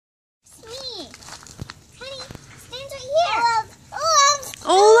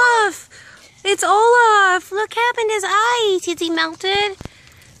It's Olaf. Look, happened to his ice. Is he melted?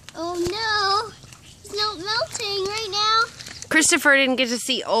 Oh no, he's not melting right now. Christopher didn't get to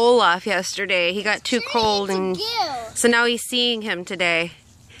see Olaf yesterday. He got too cold, and so now he's seeing him today.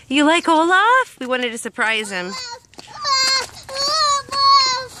 You like Olaf? We wanted to surprise him. Olaf.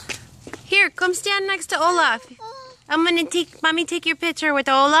 Here, come stand next to Olaf. I'm gonna Mommy take your picture with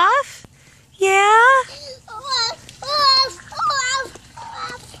Olaf. Yeah?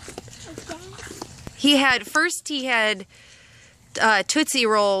 He had Tootsie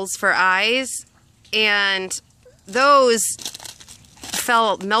Rolls for eyes, and those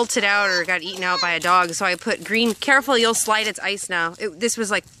melted out or got eaten out by a dog, so I put green. Careful, you'll slide its ice now. This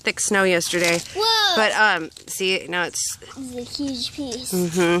was like thick snow yesterday. Whoa. But see, now it's a huge piece.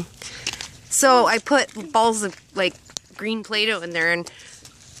 So I put balls of like green Play-Doh in there, and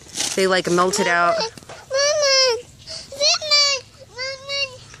they like melted out.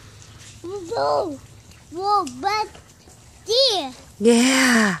 Whoa, but dear.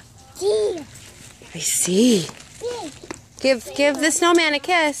 Yeah. Dear. I see. Give the snowman a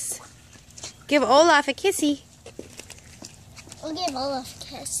kiss. Give Olaf a kissy. I'll give Olaf a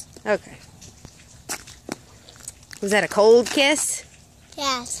kiss. Okay. Was that a cold kiss?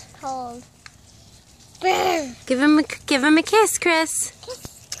 Yes, cold. Brr. Give him a kiss, Chris.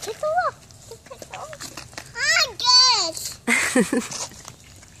 Kiss Olaf. Kiss Olaf. I guess. You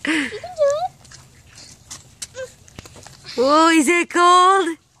can do it. Whoa, is it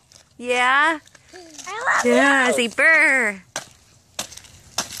cold? Yeah? I love Yeah, it. say burr.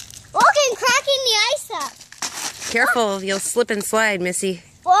 Look, I'm cracking the ice up. Careful, you'll slip and slide, Missy.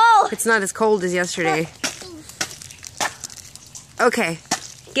 Whoa. It's not as cold as yesterday. Okay,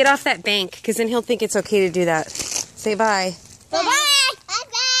 get off that bank, because then he'll think it's okay to do that. Say bye.